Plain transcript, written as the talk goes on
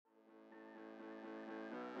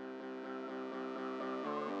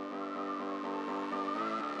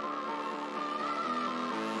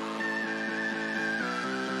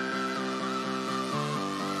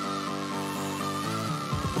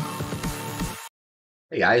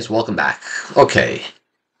Hey guys, welcome back. Okay,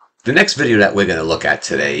 the next video that we're going to look at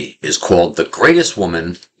today is called The Greatest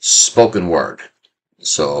Woman Spoken Word.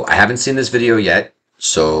 So I haven't seen this video yet,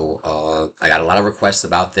 so I got a lot of requests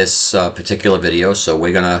about this particular video, so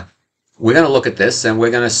we're gonna look at this and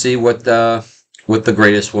we're gonna see what the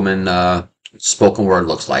greatest woman spoken word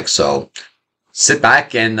looks like. So sit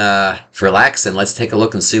back and relax and let's take a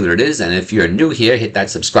look and see what it is. And if you're new here, hit that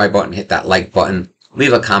subscribe button, hit that like button.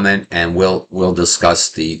 Leave a comment and we'll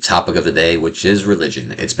discuss the topic of the day, which is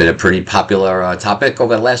religion. It's been a pretty popular topic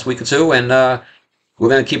over the last week or two, and we're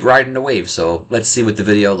going to keep riding the wave. So let's see what the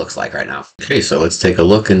video looks like right now. Okay, so let's take a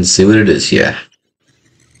look and see what it is here.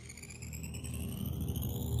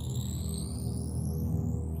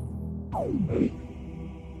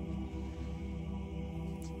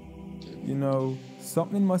 You know,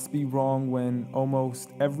 something must be wrong when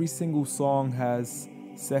almost every single song has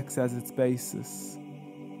sex as its basis.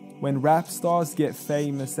 When rap stars get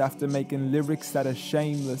famous after making lyrics that are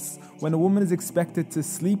shameless. When a woman is expected to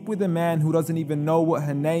sleep with a man who doesn't even know what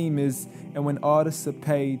her name is. And when artists are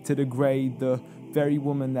paid to degrade the very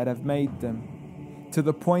women that have made them. To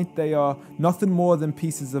the point they are nothing more than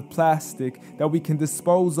pieces of plastic that we can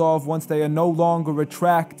dispose of once they are no longer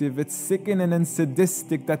attractive. It's sickening and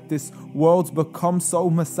sadistic that this world's become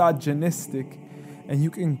so misogynistic. And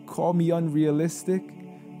you can call me unrealistic,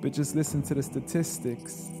 but just listen to the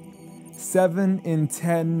statistics. 7 in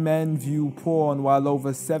 10 men view porn, while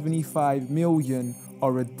over 75 million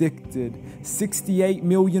are addicted. 68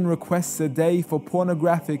 million requests a day for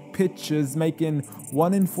pornographic pictures, making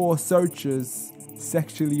 1 in 4 searches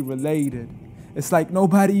sexually related. It's like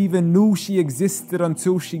nobody even knew she existed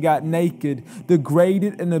until she got naked,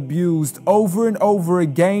 degraded and abused over and over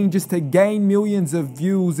again just to gain millions of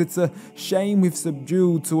views. It's a shame we've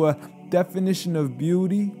subdued to a definition of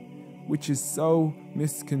beauty which is so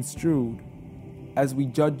misconstrued, as we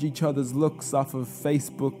judge each other's looks off of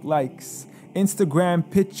Facebook likes, Instagram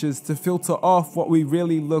pictures to filter off what we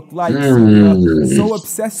really look like. So we are so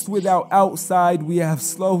obsessed with our outside, we have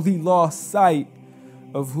slowly lost sight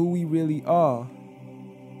of who we really are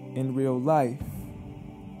in real life.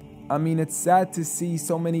 I mean, it's sad to see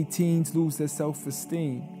so many teens lose their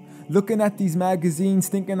self-esteem. Looking at these magazines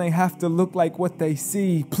thinking they have to look like what they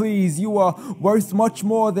see. Please, you are worth much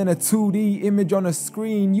more than a 2D image on a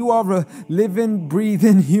screen. You are a living,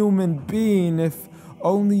 breathing human being. If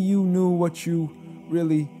only you knew what you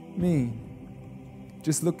really mean.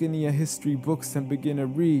 Just look into your history books and begin to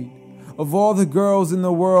read of all the girls in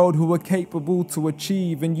the world who are capable to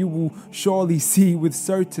achieve, and you will surely see with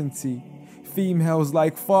certainty females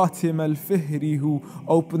like Fatima al-Fihri, who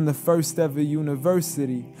opened the first ever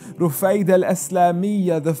university, Rufayda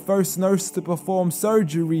al-Islamiyya, the first nurse to perform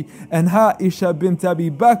surgery, and Aisha bint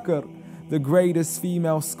Abi Bakr, the greatest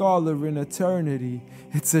female scholar in eternity.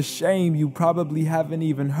 It's a shame you probably haven't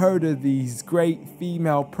even heard of these great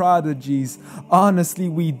female prodigies. Honestly,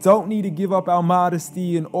 we don't need to give up our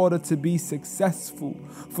modesty in order to be successful.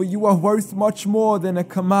 For you are worth much more than a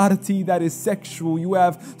commodity that is sexual. You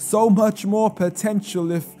have so much more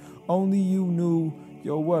potential if only you knew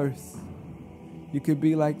your worth. You could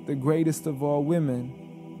be like the greatest of all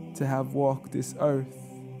women to have walked this earth.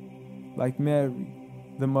 Like Mary,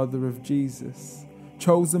 the mother of Jesus,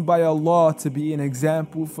 chosen by Allah to be an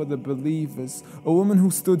example for the believers. A woman who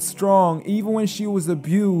stood strong even when she was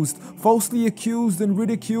abused, falsely accused and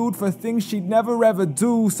ridiculed for things she'd never ever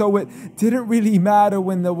do. So it didn't really matter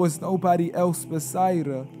when there was nobody else beside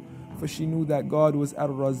her, for she knew that God was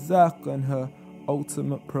Ar-Razzaq and her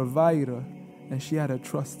ultimate provider, and she had to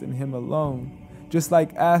trust in Him alone. Just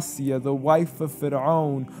like Asiya, the wife of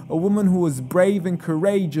Fir'aun, a woman who was brave and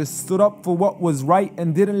courageous, stood up for what was right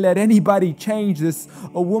and didn't let anybody change this.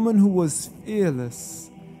 A woman who was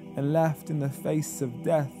fearless and laughed in the face of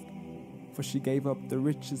death, for she gave up the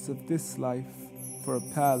riches of this life for a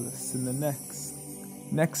palace in the next.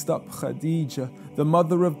 Next up, Khadija, the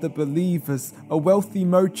mother of the believers, a wealthy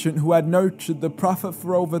merchant who had nurtured the Prophet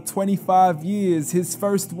for over 25 years, his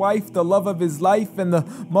first wife, the love of his life, and the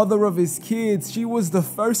mother of his kids. She was the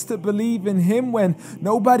first to believe in him when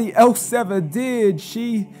nobody else ever did.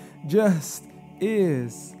 She just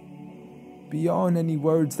is, beyond any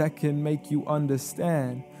words that can make you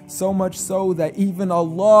understand. So much so that even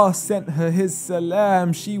Allah sent her His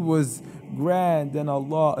salam. She was grand and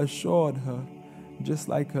Allah assured her, just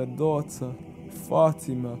like her daughter,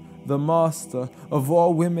 Fatima, the master of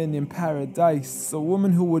all women in paradise. A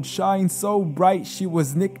woman who would shine so bright she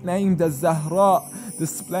was nicknamed as Zahra, the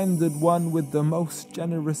splendid one with the most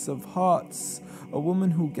generous of hearts. A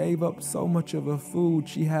woman who gave up so much of her food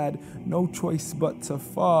she had no choice but to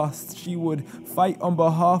fast. She would fight on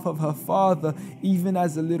behalf of her father even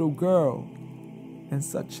as a little girl. And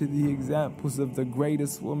such are the examples of the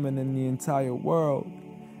greatest woman in the entire world.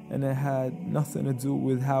 And it had nothing to do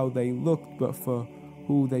with how they looked, but for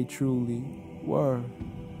who they truly were.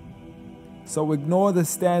 So ignore the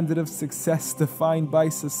standard of success defined by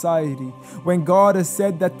society, when God has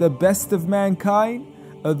said that the best of mankind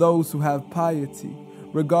are those who have piety,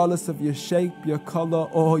 regardless of your shape, your color,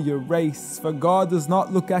 or your race. For God does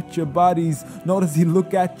not look at your bodies, nor does He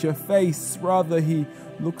look at your face. Rather, He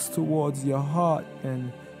looks towards your heart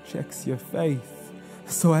and checks your faith.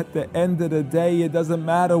 So at the end of the day, it doesn't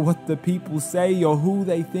matter what the people say or who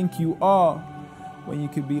they think you are, when you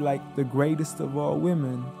could be like the greatest of all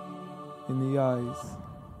women in the eyes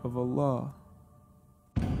of Allah.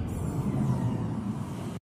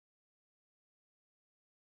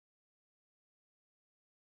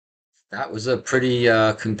 That was a pretty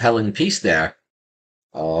compelling piece there.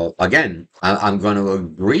 Again, I'm going to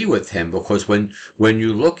agree with him, because when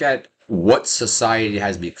you look at what society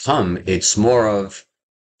has become, it's more of,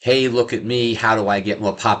 hey, look at me. How do I get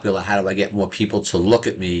more popular? How do I get more people to look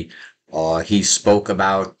at me? He spoke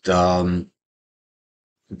about the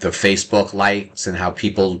Facebook likes and how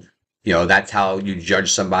people, that's how you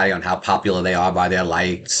judge somebody on how popular they are by their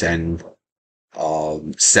likes. And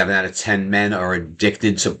 7 out of 10 men are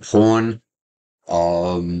addicted to porn.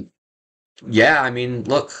 Yeah, I mean,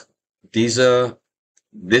 look, this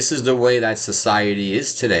is the way that society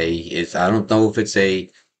is today. I don't know if it's a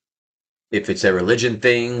religion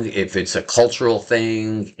thing, if it's a cultural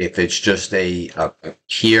thing, if it's just a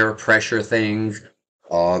peer pressure thing.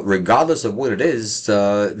 Regardless of what it is,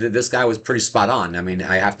 this guy was pretty spot on. I mean,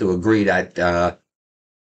 I have to agree that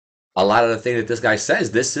a lot of the things that this guy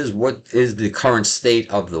says, this is what is the current state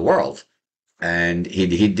of the world. And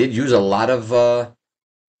he did use a lot of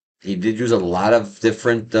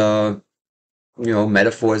different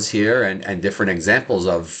metaphors here and different examples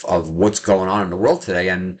of what's going on in the world today.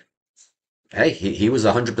 And hey, he was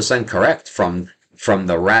 100% correct, from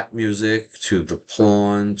the rap music to the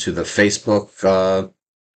porn to the Facebook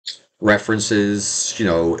references.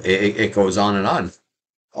 It goes on and on.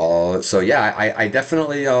 So yeah, I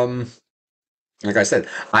definitely like I said,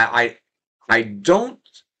 I'm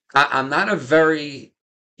not a very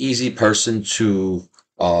easy person to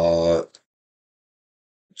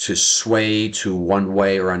sway to one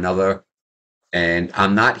way or another, and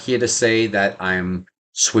I'm not here to say that I'm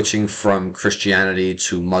switching from Christianity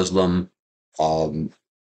to Muslim.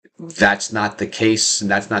 That's not the case, and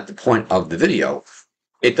that's not the point of the video.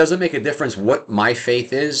 It doesn't make a difference what my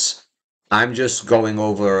faith is. I'm just going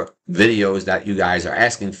over videos that you guys are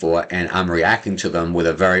asking for, and I'm reacting to them with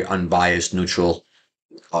a very unbiased, neutral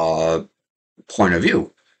point of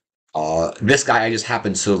view. This guy, I just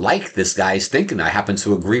happen to like this guy's thinking. I happen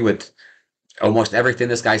to agree with almost everything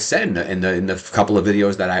this guy said in the couple of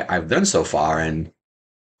videos that I've done so far, and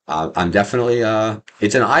I'm definitely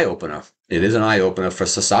it's an eye opener. It is an eye opener for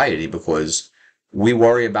society, because we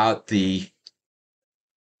worry about the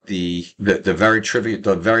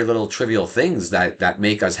very little trivial things that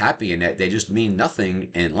make us happy, and that they just mean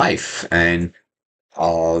nothing in life. And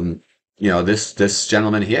this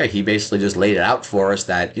gentleman here, he basically just laid it out for us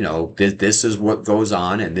that this is what goes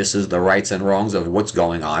on, and this is the rights and wrongs of what's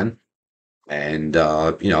going on. And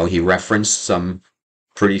he referenced some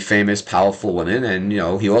pretty famous, powerful women, and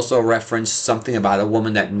he also referenced something about a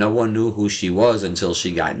woman that no one knew who she was until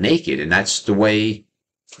she got naked. And that's the way,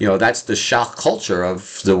 that's the shock culture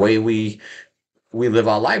of the way we live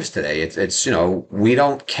our lives today. It's we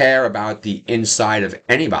don't care about the inside of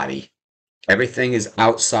anybody. Everything is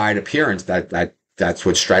outside appearance. That's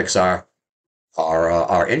what strikes our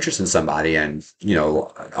interest in somebody. And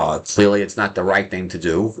clearly it's not the right thing to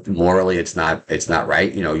do. Morally, it's not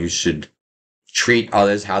right. You should treat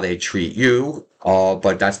others how they treat you.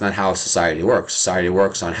 But that's not how society works. Society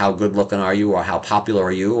works on how good looking are you, or how popular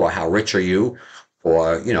are you, or how rich are you,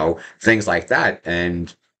 or things like that.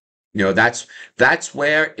 And that's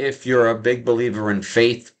where, if you're a big believer in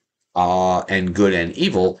faith and good and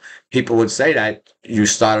evil, people would say that you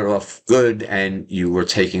started off good and you were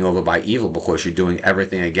taken over by evil, because you're doing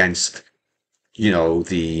everything against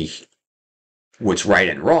what's right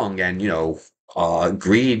and wrong. And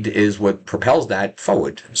greed is what propels that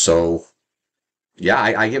forward. So yeah,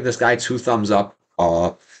 I give this guy 2 thumbs up.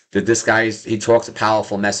 That this guy, he talks a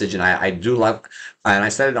powerful message, and I do love, and I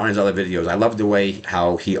said it on his other videos, I love the way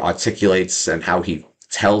how he articulates and how he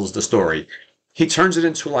tells the story. He turns it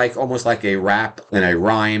into almost like a rap and a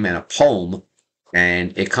rhyme and a poem,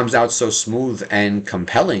 and it comes out so smooth and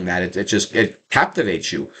compelling that it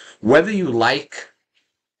captivates you. Whether you like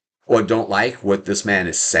or don't like what this man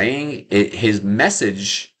is saying, his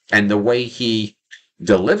message and the way he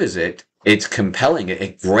delivers it, it's compelling.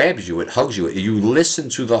 It grabs you. It hugs you. You listen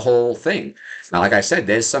to the whole thing. Now, like I said,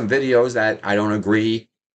 there's some videos that I don't agree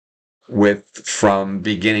with from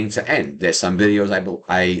beginning to end. There's some videos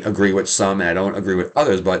I agree with some and I don't agree with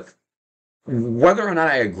others, but whether or not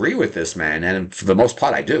I agree with this man, and for the most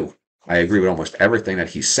part I do, I agree with almost everything that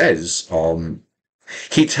he says.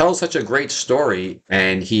 He tells such a great story,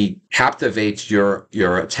 and he captivates your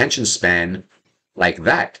attention span like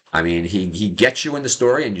that. I mean, he gets you in the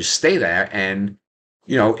story, and you stay there, and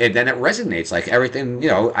and then it resonates. Like everything,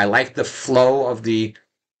 I like the flow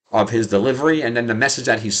of his delivery, and then the message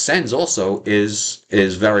that he sends also is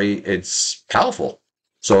it's powerful.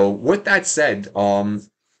 So with that said, I'm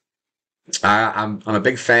a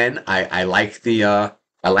big fan. I like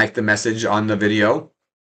the message on the video.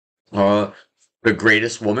 The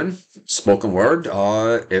greatest woman, spoken word.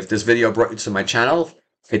 If this video brought you to my channel,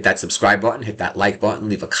 hit that subscribe button, hit that like button,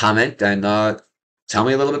 leave a comment, and tell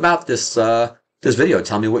me a little bit about this video.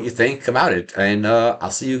 Tell me what you think about it, and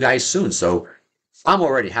I'll see you guys soon. So I'm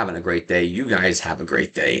already having a great day. You guys have a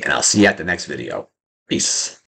great day, and I'll see you at the next video. Peace.